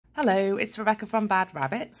Hello, it's Rebecca from Bad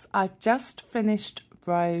Rabbits. I've just finished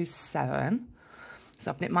row 7.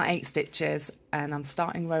 So I've knit my 8 stitches and I'm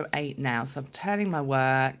starting row 8 now. So I'm turning my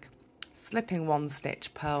work, slipping 1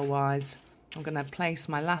 stitch purlwise. I'm going to place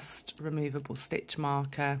my last removable stitch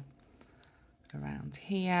marker around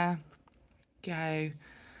here. Go.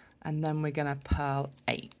 And then we're going to purl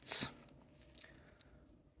 8.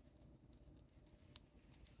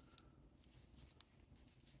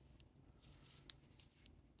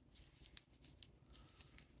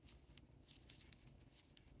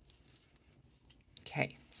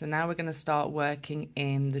 Okay, so now we're going to start working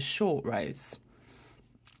in the short rows.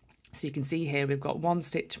 So you can see here we've got 1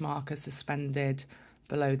 stitch marker suspended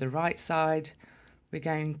below the right side. We're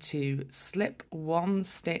going to slip 1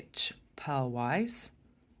 stitch purlwise.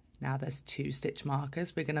 Now there's 2 stitch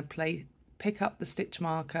markers. We're going to pick up the stitch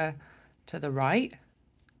marker to the right,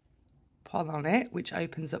 pull on it, which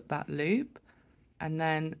opens up that loop, and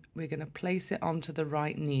then we're going to place it onto the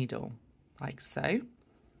right needle, like so.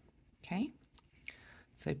 Okay.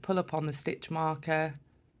 So pull up on the stitch marker,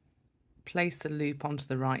 place the loop onto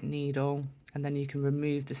the right needle, and then you can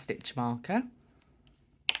remove the stitch marker.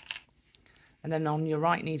 And then on your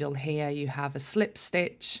right needle here, you have a slip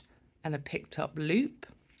stitch and a picked up loop.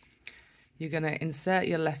 You're going to insert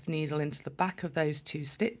your left needle into the back of those 2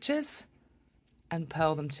 stitches and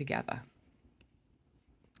purl them together,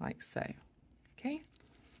 like so. Okay.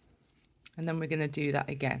 And then we're going to do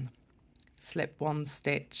that again. Slip 1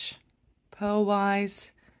 stitch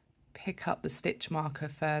purlwise, pick up the stitch marker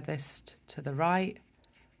furthest to the right,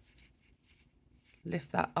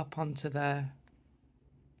 lift that up onto the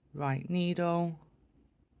right needle,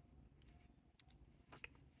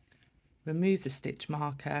 remove the stitch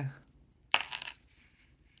marker,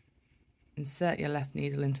 insert your left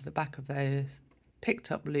needle into the back of the picked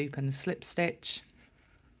up loop and the slip stitch,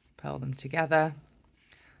 purl them together,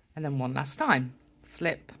 and then one last time.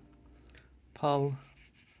 Slip, pull,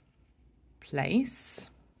 place,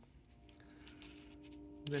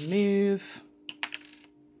 remove,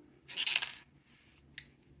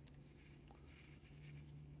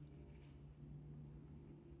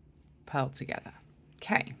 purl together.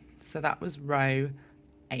 Okay, so that was row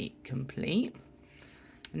 8 complete.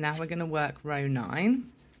 And now we're going to work row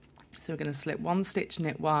 9. So we're going to slip 1 stitch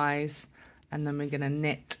knitwise and then we're going to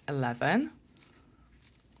knit 11.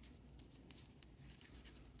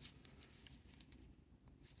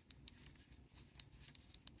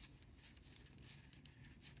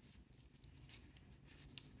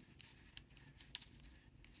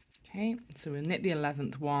 Okay, so we'll knit the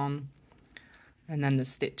 11th one, and then the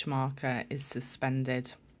stitch marker is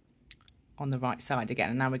suspended on the right side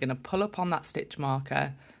again. And now we're going to pull up on that stitch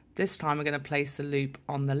marker. This time we're going to place the loop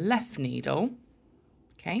on the left needle.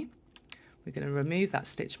 Okay, we're going to remove that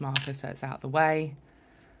stitch marker so it's out of the way,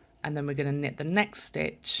 and then we're going to knit the next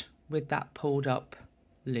stitch with that pulled up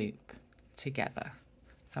loop together.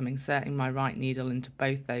 So I'm inserting my right needle into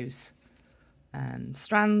both those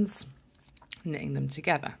strands, knitting them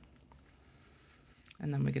together.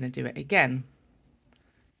 And then we're going to do it again.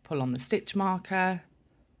 Pull on the stitch marker,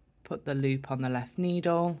 put the loop on the left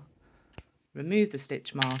needle, remove the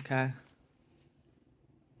stitch marker,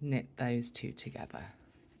 knit those 2 together.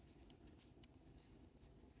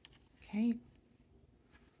 Okay.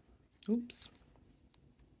 Oops.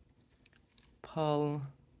 Pull,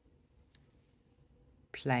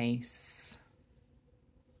 place.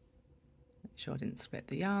 Make sure I didn't split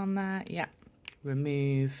the yarn there. Yeah.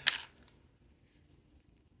 Remove.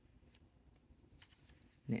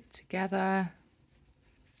 Knit together,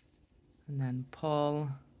 and then pull,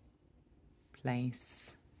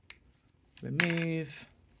 place, remove,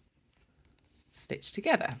 stitch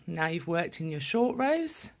together. Now you've worked in your short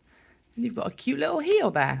rows and you've got a cute little heel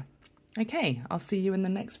there. Okay, I'll see you in the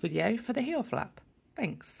next video for the heel flap.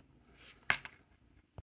 Thanks.